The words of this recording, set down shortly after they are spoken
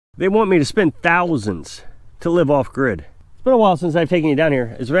They want me to spend thousands to live off grid. It's been a while since I've taken you down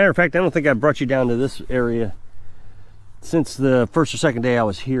here. As a matter of fact, I don't think I brought you down to this area since the first or second day I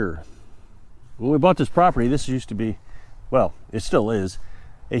was here. When we bought this property, this used to be, well, it still is,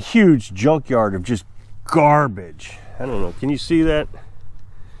 a huge junkyard of just garbage. I don't know, can you see that?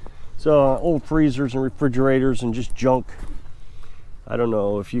 So old freezers and refrigerators and just junk. I don't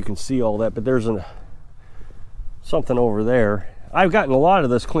know if you can see all that, but there's something over there. I've gotten a lot of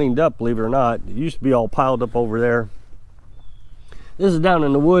this cleaned up, believe it or not. It used to be all piled up over there. This is down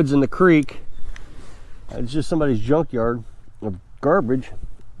in the woods in the creek. It's just somebody's junkyard of garbage.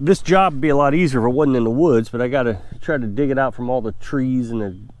 This job would be a lot easier if it wasn't in the woods, but I gotta try to dig it out from all the trees and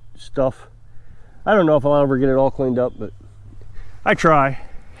the stuff. I don't know if I'll ever get it all cleaned up, but I try.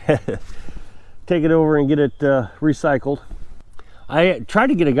 Take it over and get it recycled. I tried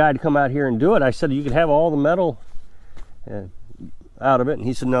to get a guy to come out here and do it. I said you could have all the metal out of it, and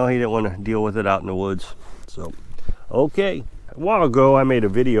he said no, he didn't want to deal with it out in the woods. So okay, a while ago I made a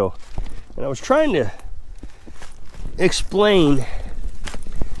video and I was trying to explain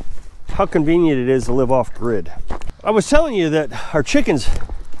how convenient it is to live off grid. I was telling you that our chickens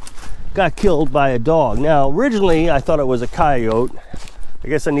got killed by a dog. Now originally I thought it was a coyote. I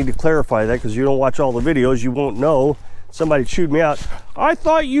guess I need to clarify that because you don't watch all the videos, you won't know. Somebody chewed me out. I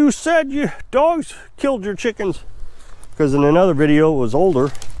thought you said you dogs killed your chickens. Because in another video, it was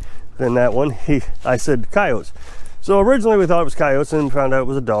older than that one, I said coyotes. So originally we thought it was coyotes and found out it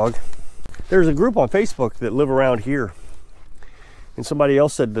was a dog. There's a group on Facebook that live around here. And somebody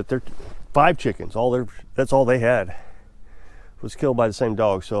else said that they're 5 chickens, that's all they had, was killed by the same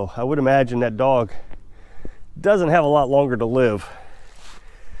dog. So I would imagine that dog doesn't have a lot longer to live.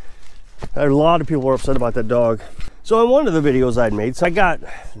 A lot of people were upset about that dog. So in one of the videos I'd made, so I got,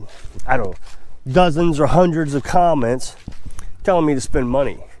 I don't know, dozens or hundreds of comments telling me to spend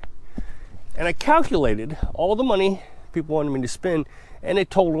money. And I calculated all the money people wanted me to spend, and it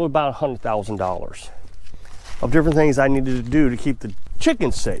totaled about $100,000 of different things I needed to do to keep the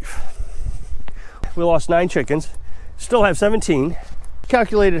chickens safe. We lost 9 chickens, still have 17.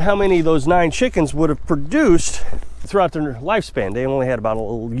 Calculated how many of those 9 chickens would have produced throughout their lifespan. They only had about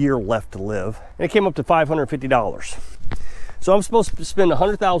a year left to live, and it came up to $550. So I'm supposed to spend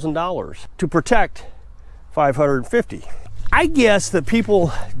 $100,000 to protect 550. I guess that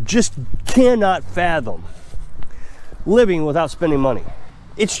people just cannot fathom living without spending money.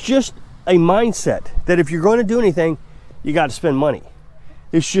 It's just a mindset that if you're going to do anything, you got to spend money.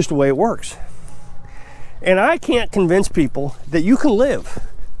 It's just the way it works. And I can't convince people that you can live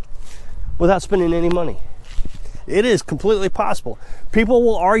without spending any money. It is completely possible. People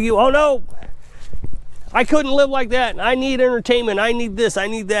will argue, oh no, I couldn't live like that. I need entertainment. I need this. I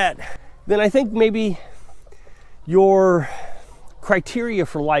need that. Then I think maybe your criteria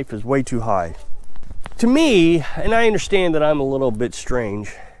for life is way too high. To me, and I understand that I'm a little bit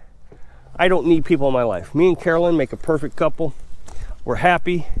strange, I don't need people in my life. Me and Carolyn make a perfect couple. We're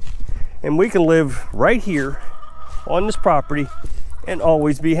happy, and we can live right here on this property and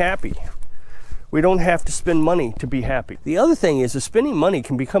always be happy. We don't have to spend money to be happy. The other thing is that spending money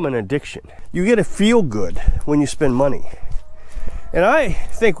can become an addiction. You get to feel good when you spend money. And I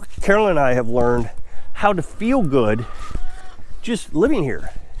think Carolyn and I have learned how to feel good just living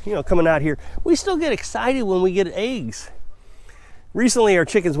here, you know, coming out here. We still get excited when we get eggs. Recently our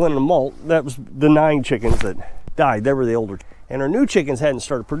chickens went in a molt. That was the 9 chickens that died. They were the older. And our new chickens hadn't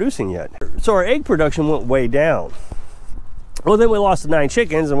started producing yet. So our egg production went way down. Well, then we lost the 9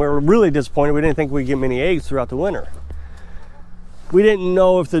 chickens and we were really disappointed. We didn't think we'd get many eggs throughout the winter. We didn't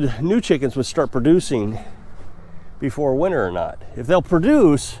know if the new chickens would start producing before winter or not. If they'll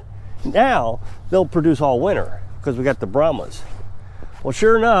produce now, they'll produce all winter because we got the Brahmas. Well,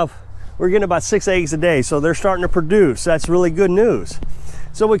 sure enough, we're getting about 6 eggs a day, so they're starting to produce. That's really good news.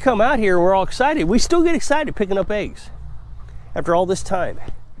 So we come out here and we're all excited. We still get excited picking up eggs after all this time.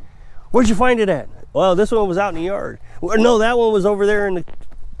 Where'd you find it at? Well, this one was out in the yard. Well, no, that one was over there in the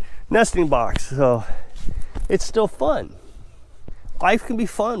nesting box. So it's still fun. Life can be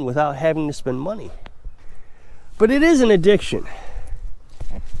fun without having to spend money. But it is an addiction.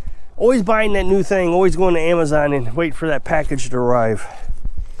 Always buying that new thing, always going to Amazon and wait for that package to arrive.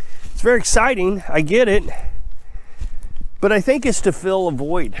 It's very exciting, I get it. But I think it's to fill a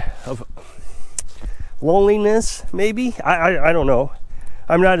void of loneliness, maybe? I don't know.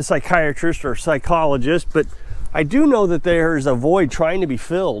 I'm not a psychiatrist or a psychologist, but I do know that there's a void trying to be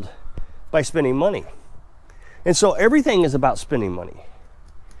filled by spending money. And so everything is about spending money.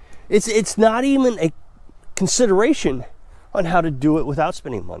 It's not even a consideration on how to do it without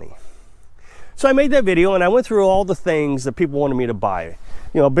spending money. So I made that video and I went through all the things that people wanted me to buy.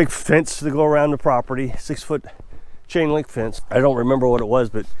 You know, a big fence to go around the property, 6-foot chain link fence. I don't remember what it was,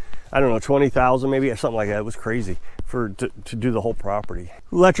 but I don't know, 20,000 maybe, or something like that. It was crazy to do the whole property.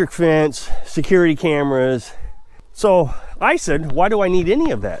 Electric fence, security cameras. So I said, why do I need any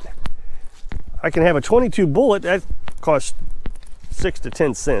of that? I can have a 22 bullet that costs 6 to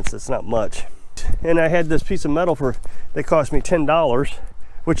 10 cents. It's not much. And I had this piece of metal that cost me $10,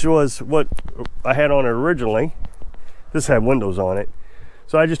 which was what I had on it originally. This had windows on it.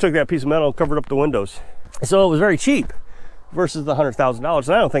 So I just took that piece of metal and covered up the windows. So it was very cheap versus the $100,000. And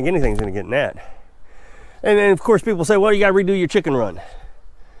I don't think anything's gonna get in that. And then of course people say, well, you gotta redo your chicken run.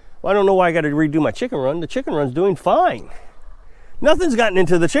 Well, I don't know why I gotta redo my chicken run. The chicken run's doing fine. Nothing's gotten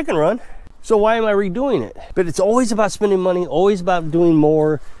into the chicken run. So why am I redoing it? But it's always about spending money, always about doing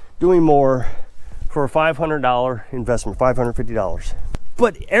more for a $500 investment, $550.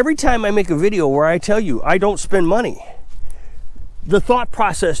 But every time I make a video where I tell you I don't spend money, the thought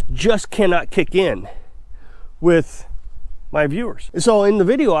process just cannot kick in with my viewers. And so in the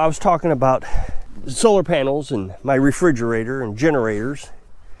video, I was talking about solar panels and my refrigerator and generators.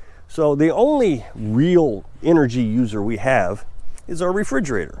 So the only real energy user we have is our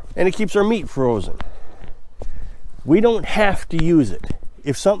refrigerator, and it keeps our meat frozen. We don't have to use it.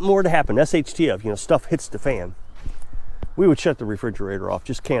 If something were to happen, SHTF, you know, stuff hits the fan, we would shut the refrigerator off,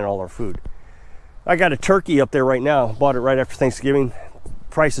 just can all our food. I got a turkey up there right now, bought it right after Thanksgiving.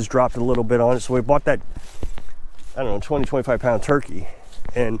 Prices dropped a little bit on it, so we bought that, I don't know, 20, 25 pound turkey,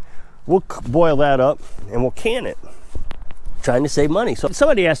 and we'll boil that up and we'll can it, trying to save money. So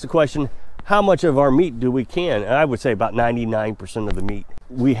somebody asked the question, how much of our meat do we can? And I would say about 99% of the meat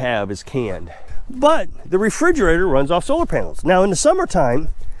we have is canned. But the refrigerator runs off solar panels. Now in the summertime,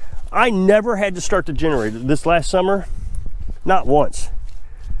 I never had to start the generator. This last summer, not once,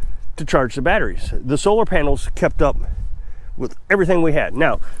 to charge the batteries. The solar panels kept up with everything we had.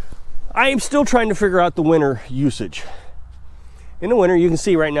 Now, I am still trying to figure out the winter usage. In the winter, you can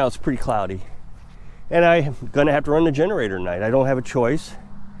see right now it's pretty cloudy. And I'm gonna have to run the generator tonight. I don't have a choice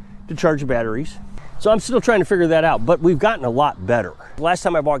to charge the batteries. So I'm still trying to figure that out, but we've gotten a lot better. Last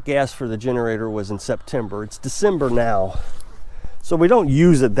time I bought gas for the generator was in September. It's December now, so we don't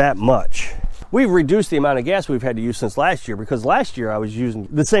use it that much. We've reduced the amount of gas we've had to use since last year, because last year I was using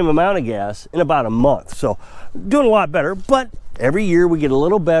the same amount of gas in about a month. So doing a lot better, but every year we get a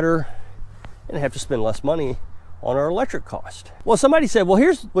little better and have to spend less money on our electric cost. Well, somebody said, well,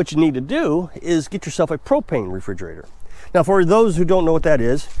 here's what you need to do is get yourself a propane refrigerator. Now, for those who don't know what that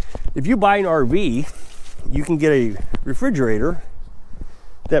is, if you buy an RV, you can get a refrigerator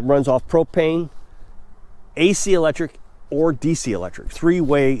that runs off propane, AC electric, or DC electric,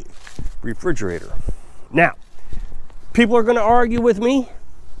 3-way refrigerator. Now, people are going to argue with me.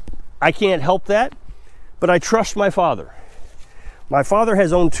 I can't help that, but I trust my father. My father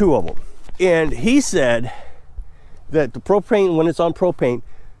has owned 2 of them, and he said that the propane, when it's on propane,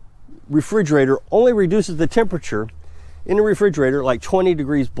 refrigerator only reduces the temperature in the refrigerator like 20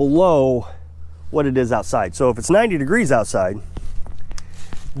 degrees below what it is outside. So if it's 90 degrees outside,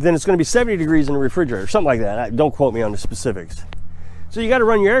 then it's going to be 70 degrees in the refrigerator, something like that. Don't quote me on the specifics. So you got to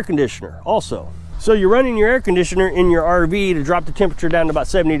run your air conditioner also. So you're running your air conditioner in your RV to drop the temperature down to about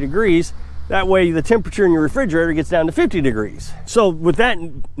 70 degrees. That way the temperature in your refrigerator gets down to 50 degrees. So with that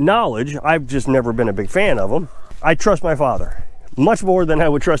knowledge, I've just never been a big fan of them. I trust my father much more than I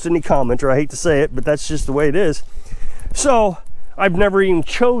would trust any commenter. I hate to say it, but that's just the way it is. So I've never even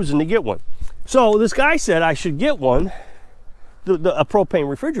chosen to get one. So this guy said I should get one, a propane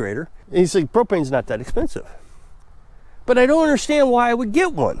refrigerator. And he said, propane's not that expensive. But I don't understand why I would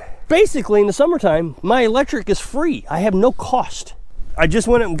get one. Basically, in the summertime, my electric is free. I have no cost. I just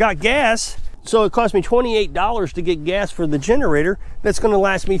went and got gas. So it cost me $28 to get gas for the generator. That's going to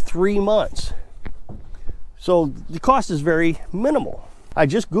last me 3 months. So the cost is very minimal. I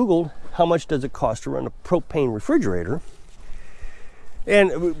just Googled how much does it cost to run a propane refrigerator.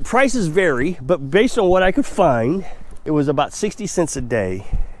 And prices vary, but based on what I could find, it was about 60 cents a day.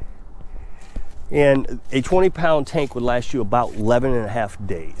 And a 20-pound tank would last you about 11 and a half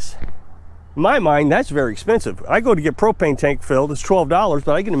days. In my mind, that's very expensive. I go to get propane tank filled, it's $12,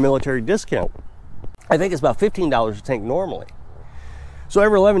 but I get a military discount. I think it's about $15 a tank normally. So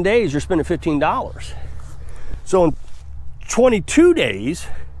every 11 days, you're spending $15. So in 22 days,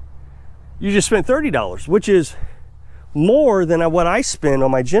 you just spent $30, which is more than what I spend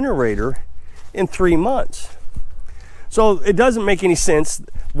on my generator in 3 months. So it doesn't make any sense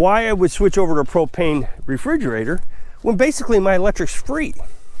why I would switch over to a propane refrigerator when basically my electric's free.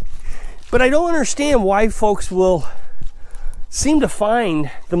 But I don't understand why folks will seem to find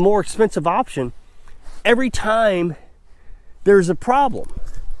the more expensive option every time there's a problem.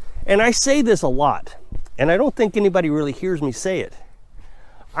 And I say this a lot, and I don't think anybody really hears me say it.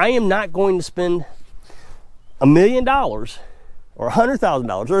 I am not going to spend $1 million or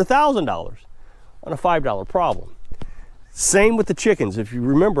 $100,000 or $1,000 on a $5 problem. Same with the chickens. If you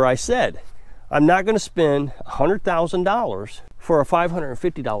remember, I said I'm not going to spend $100,000 for a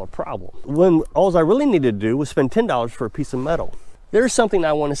 $550 problem when all I really needed to do was spend $10 for a piece of metal. There's something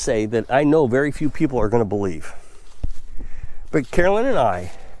I want to say that I know very few people are going to believe. But Carolyn and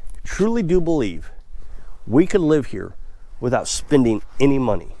I truly do believe we could live here without spending any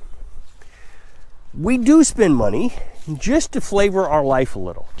money. We do spend money just to flavor our life a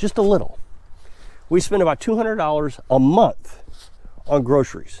little, just a little. We spend about $200 a month on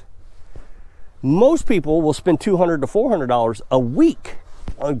groceries. Most people will spend $200 to $400 a week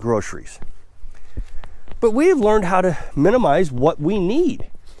on groceries. But we have learned how to minimize what we need.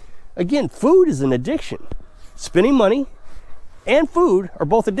 Again, food is an addiction. Spending money and food are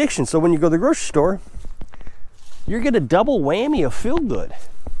both addictions. So when you go to the grocery store, you get a double whammy of feel good.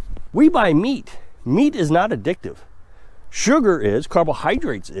 We buy meat. Meat is not addictive. Sugar is,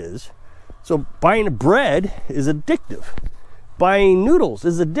 carbohydrates is. So buying bread is addictive. Buying noodles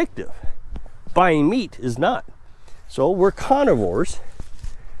is addictive. Buying meat is not. So we're carnivores.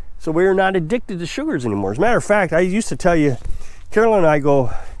 So we're not addicted to sugars anymore. As a matter of fact, I used to tell you, Carolyn and I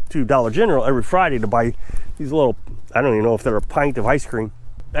go to Dollar General every Friday to buy these little, I don't even know if they're a pint of ice cream,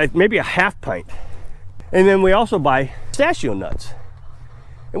 maybe a half pint. And then we also buy pistachio nuts.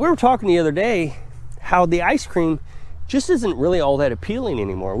 And we were talking the other day how the ice cream just isn't really all that appealing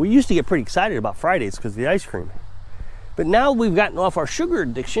anymore. We used to get pretty excited about Fridays because of the ice cream. But now we've gotten off our sugar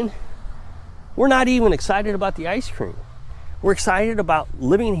addiction, we're not even excited about the ice cream. We're excited about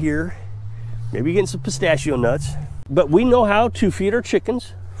living here, maybe getting some pistachio nuts, but we know how to feed our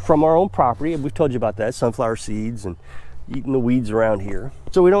chickens from our own property. And we've told you about that, sunflower seeds and eating the weeds around here.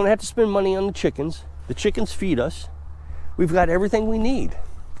 So we don't have to spend money on the chickens. The chickens feed us. We've got everything we need.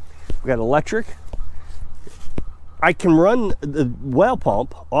 We've got electric. I can run the well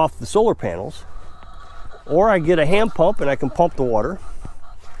pump off the solar panels, or I get a hand pump and I can pump the water.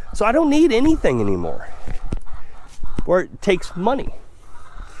 So I don't need anything anymore, or it takes money.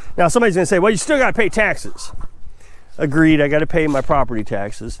 Now somebody's gonna say, well, you still gotta pay taxes. Agreed, I gotta pay my property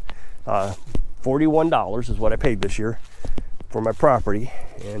taxes. $41 is what I paid this year for my property.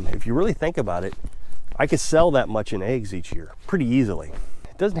 And if you really think about it, I could sell that much in eggs each year pretty easily.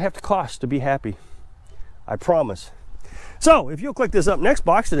 It doesn't have to cost to be happy, I promise. So if you'll click this up next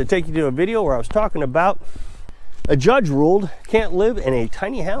box, it'll take you to a video where I was talking about a judge ruled can't live in a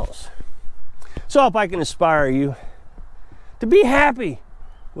tiny house. So if I can inspire you to be happy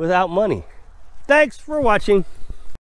without money. Thanks for watching.